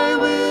I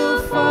will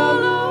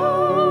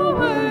follow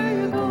where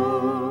you go.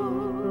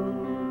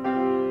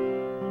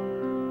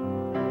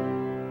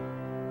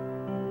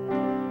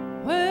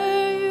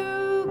 Where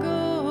you go.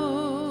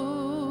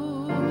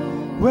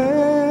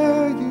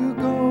 Where you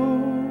go,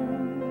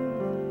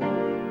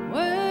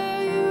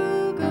 Where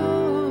you go.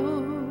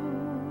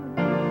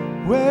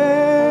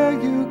 where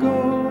you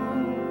go,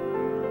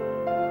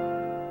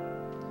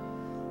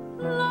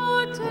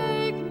 Lord,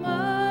 take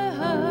my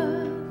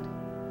hand.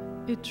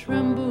 It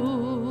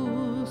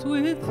trembles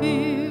with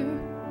fear,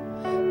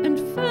 and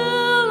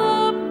fill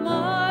up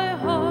my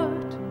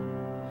heart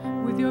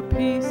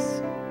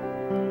peace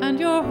and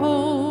your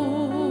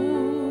hope.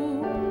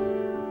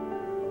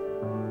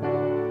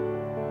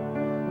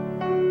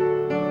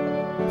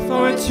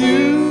 For it's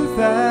you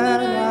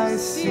that I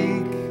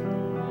seek,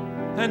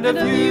 and of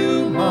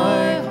you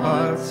my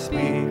heart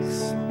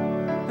speaks,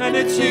 and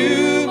it's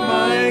you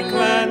my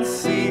glance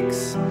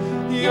seeks,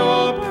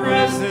 your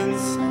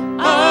presence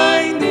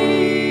I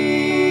need.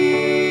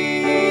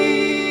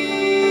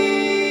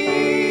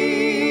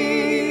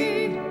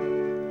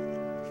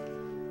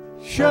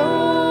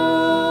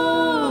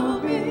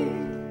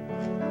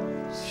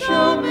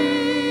 Show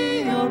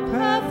me your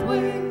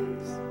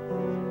pathways,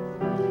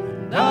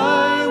 and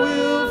I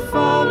will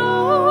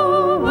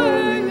follow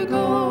where you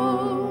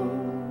go.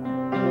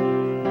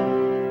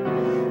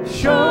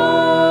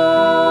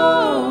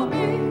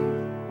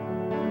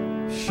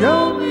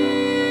 Show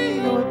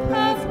me your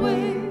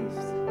pathways,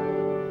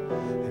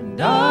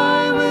 and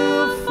I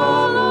will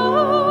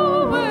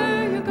follow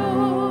where you go.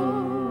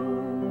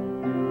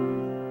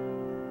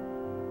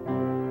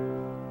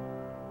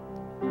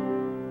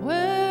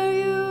 Where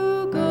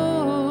you go,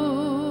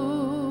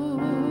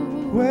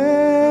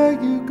 Where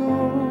you go,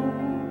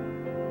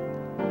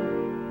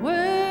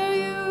 where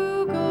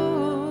you go.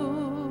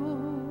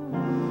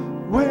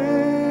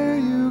 where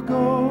you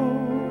go.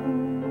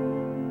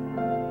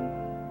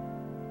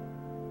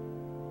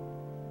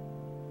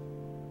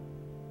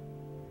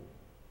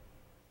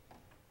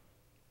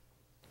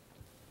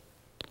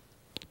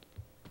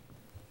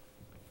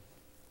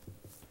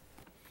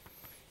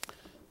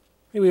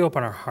 May we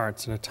open our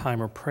hearts in a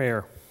time of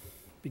prayer,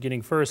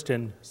 beginning first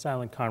in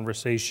silent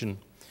conversation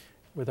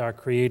with our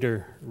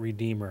Creator,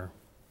 Redeemer,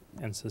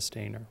 and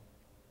Sustainer.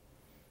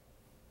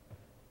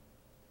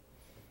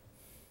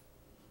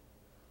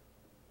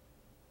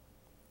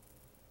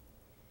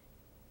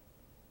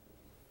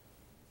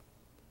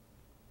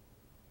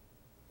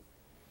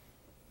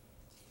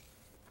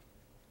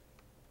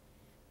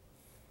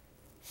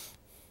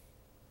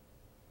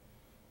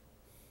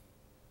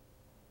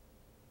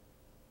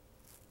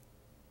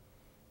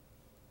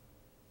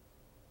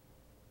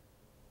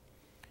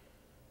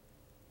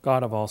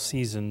 God of all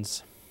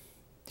seasons,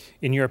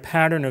 in your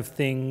pattern of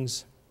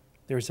things,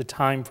 there is a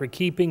time for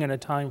keeping and a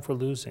time for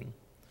losing,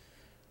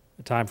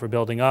 a time for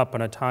building up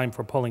and a time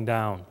for pulling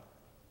down.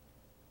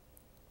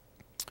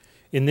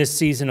 In this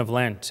season of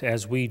Lent,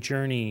 as we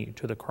journey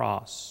to the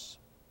cross,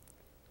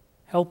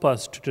 help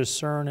us to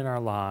discern in our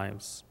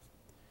lives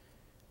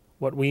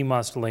what we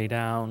must lay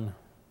down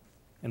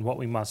and what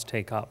we must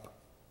take up,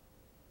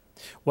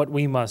 what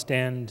we must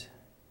end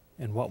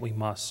and what we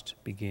must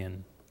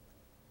begin.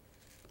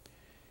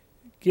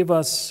 Give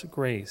us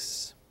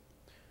grace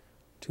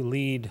to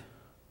lead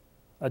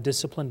a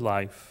disciplined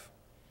life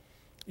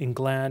in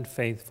glad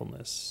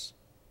faithfulness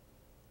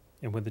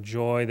and with the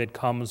joy that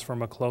comes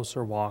from a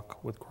closer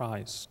walk with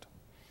Christ.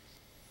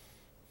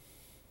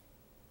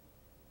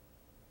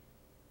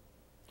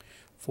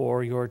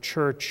 For your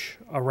church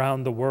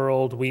around the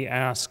world, we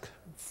ask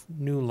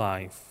new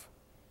life.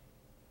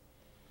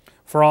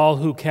 For all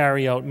who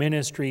carry out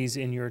ministries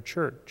in your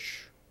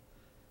church,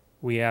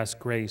 we ask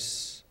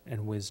grace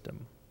and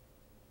wisdom.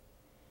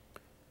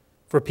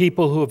 For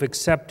people who have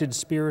accepted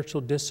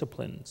spiritual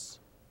disciplines,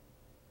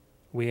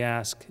 we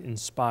ask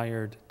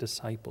inspired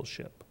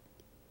discipleship.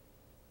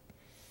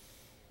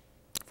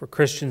 For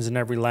Christians in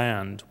every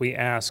land, we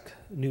ask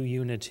new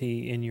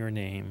unity in your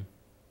name.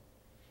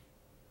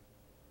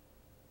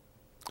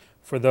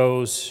 For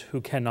those who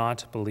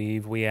cannot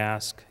believe, we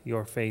ask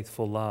your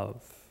faithful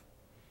love.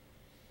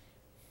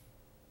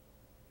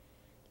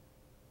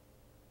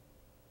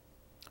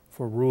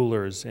 For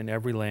rulers in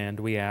every land,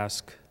 we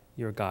ask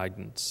your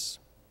guidance.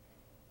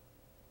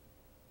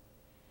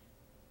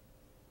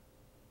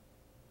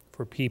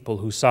 For people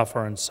who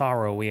suffer and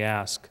sorrow, we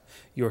ask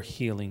your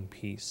healing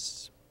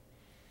peace.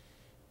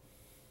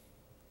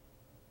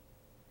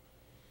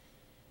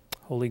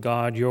 Holy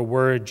God, your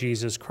word,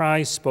 Jesus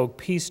Christ, spoke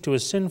peace to a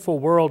sinful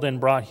world and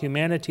brought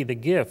humanity the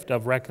gift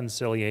of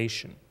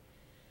reconciliation.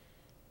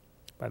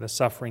 By the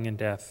suffering and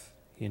death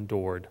he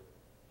endured.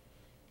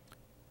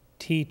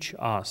 Teach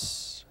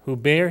us, who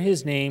bear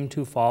his name,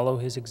 to follow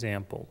his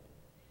example.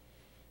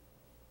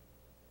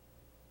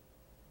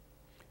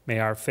 May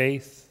our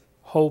faith,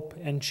 hope,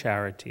 and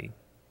charity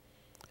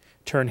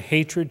turn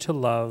hatred to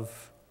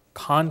love,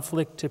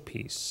 conflict to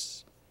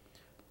peace,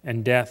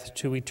 and death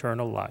to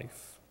eternal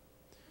life.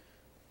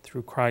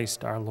 Through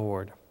Christ our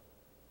Lord.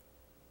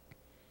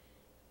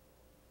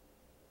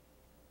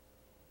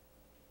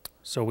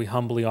 So we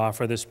humbly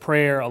offer this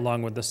prayer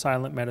along with the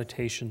silent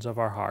meditations of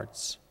our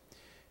hearts,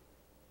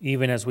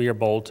 even as we are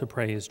bold to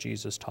pray as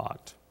Jesus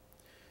taught,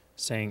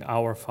 saying,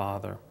 Our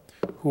Father,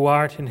 who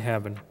art in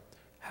heaven,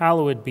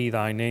 hallowed be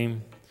thy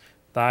name.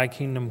 Thy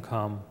kingdom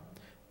come,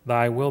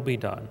 thy will be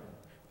done,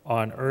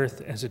 on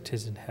earth as it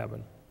is in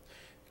heaven.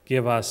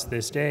 Give us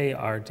this day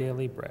our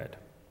daily bread,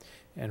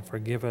 and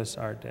forgive us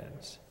our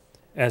debts,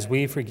 as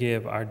we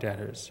forgive our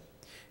debtors.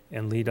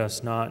 And lead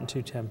us not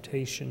into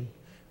temptation,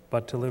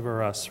 but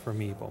deliver us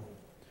from evil.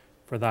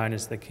 For thine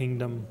is the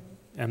kingdom,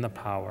 and the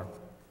power,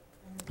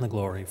 and the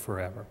glory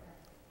forever.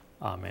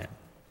 Amen.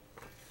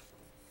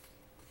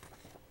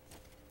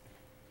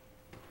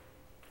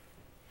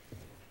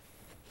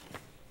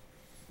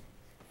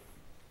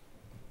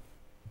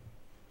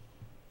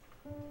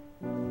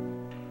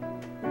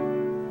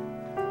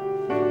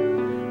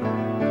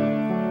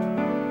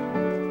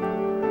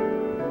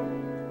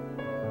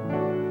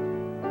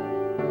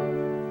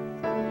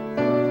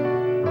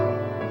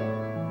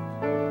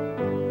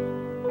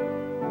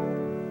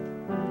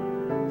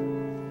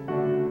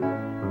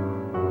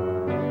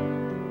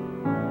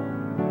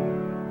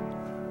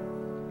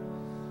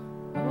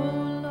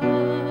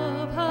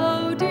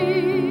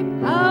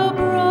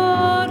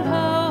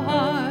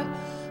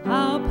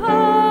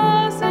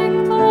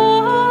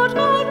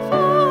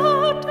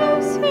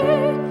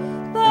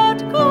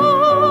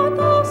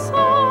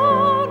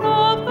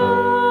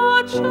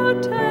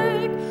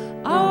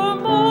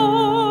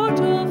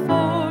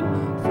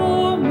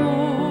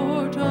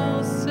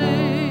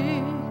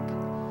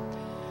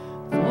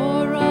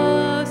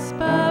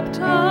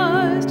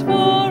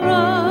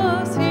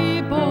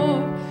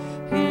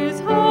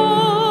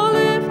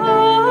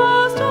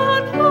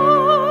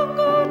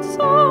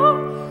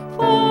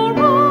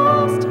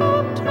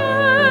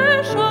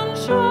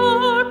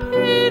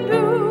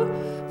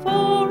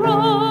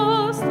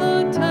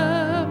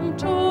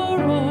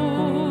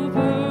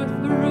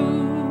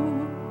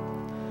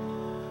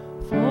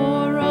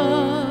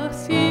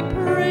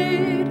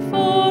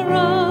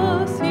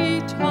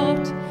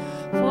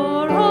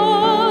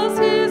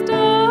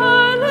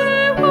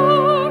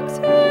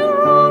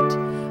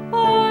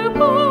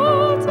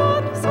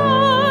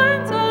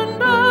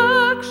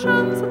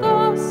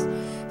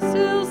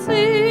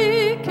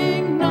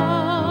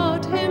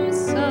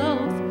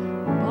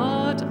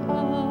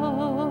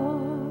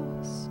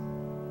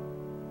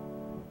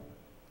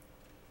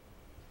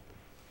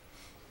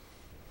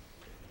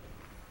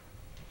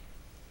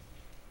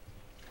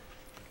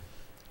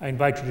 I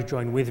invite you to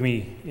join with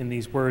me in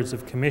these words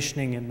of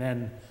commissioning and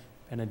then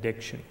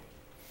benediction.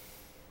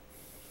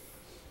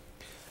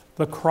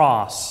 The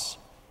cross,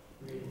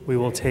 we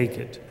will take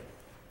it.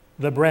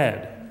 The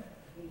bread,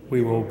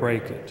 we will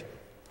break it.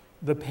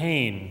 The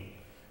pain,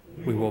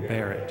 we will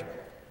bear it.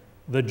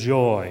 The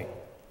joy,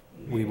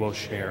 we will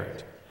share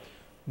it.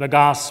 The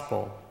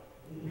gospel,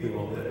 we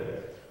will live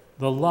it.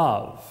 The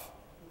love,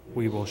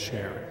 we will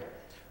share it.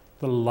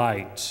 The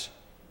light,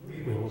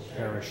 we will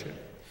perish it.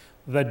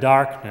 The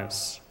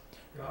darkness,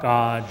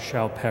 God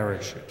shall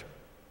perish it.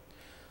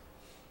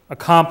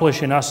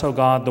 Accomplish in us, O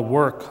God, the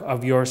work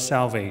of your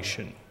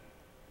salvation,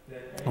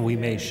 and we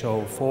may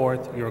show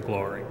forth your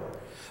glory.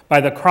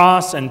 By the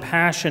cross and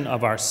passion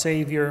of our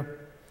Savior,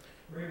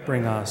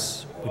 bring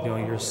us with all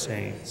your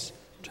saints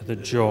to the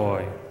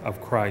joy of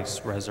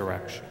Christ's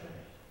resurrection.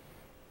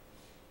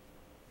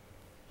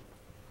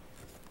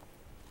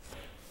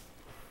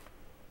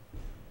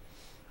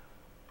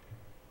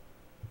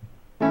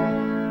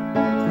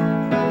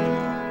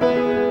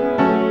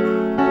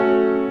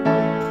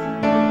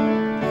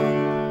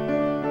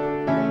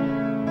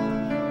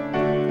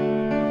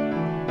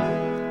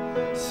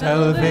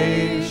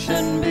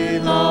 Salvation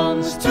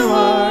belongs to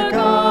our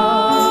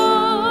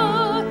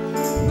God,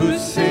 who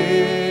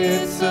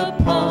sits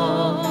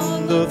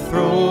upon the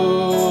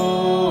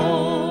throne,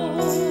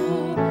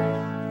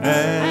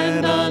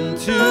 and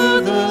unto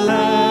the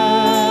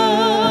Lamb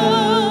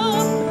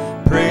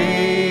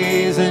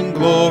praise and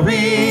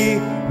glory,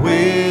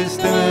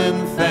 wisdom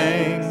and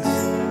thanks,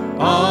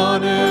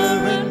 honor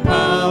and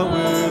power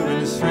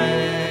and strength.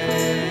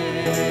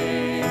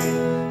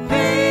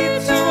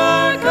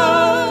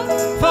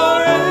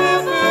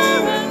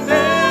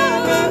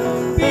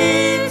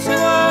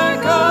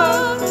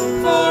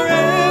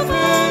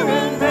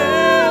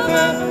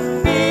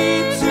 Be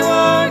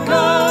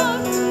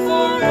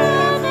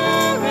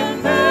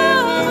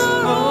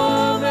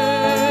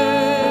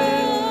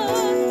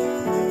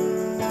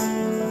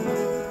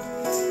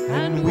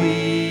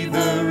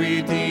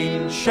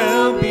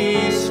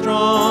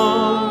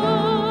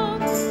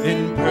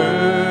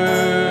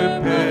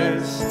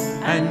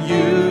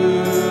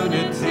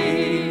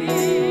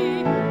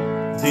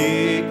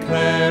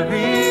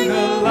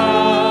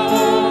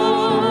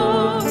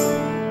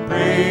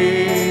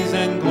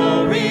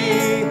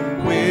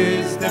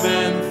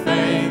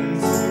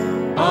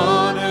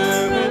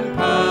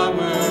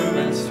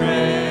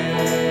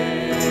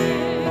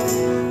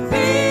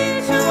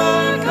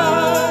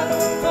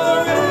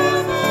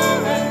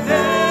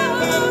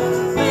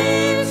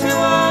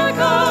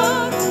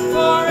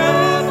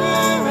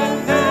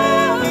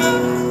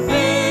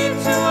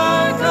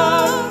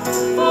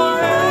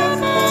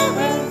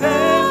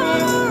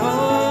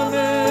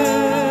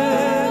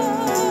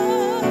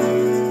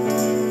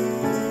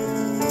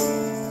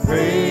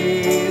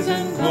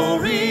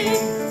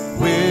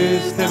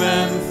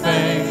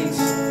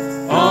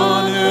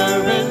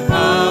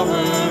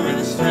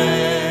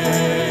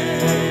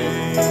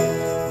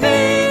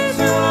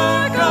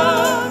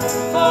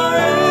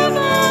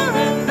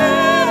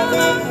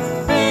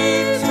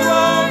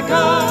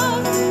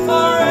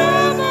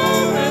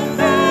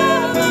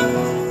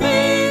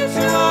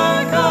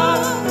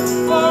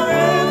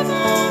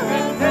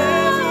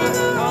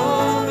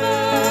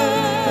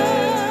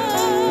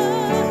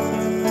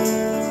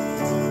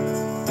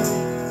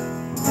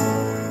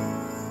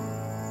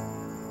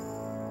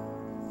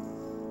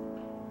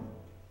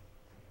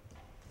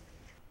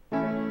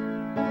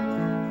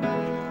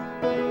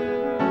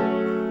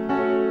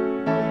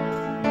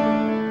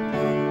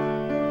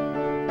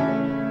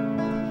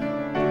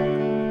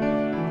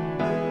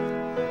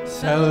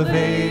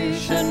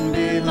Salvation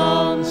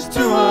belongs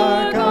to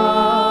our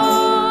God.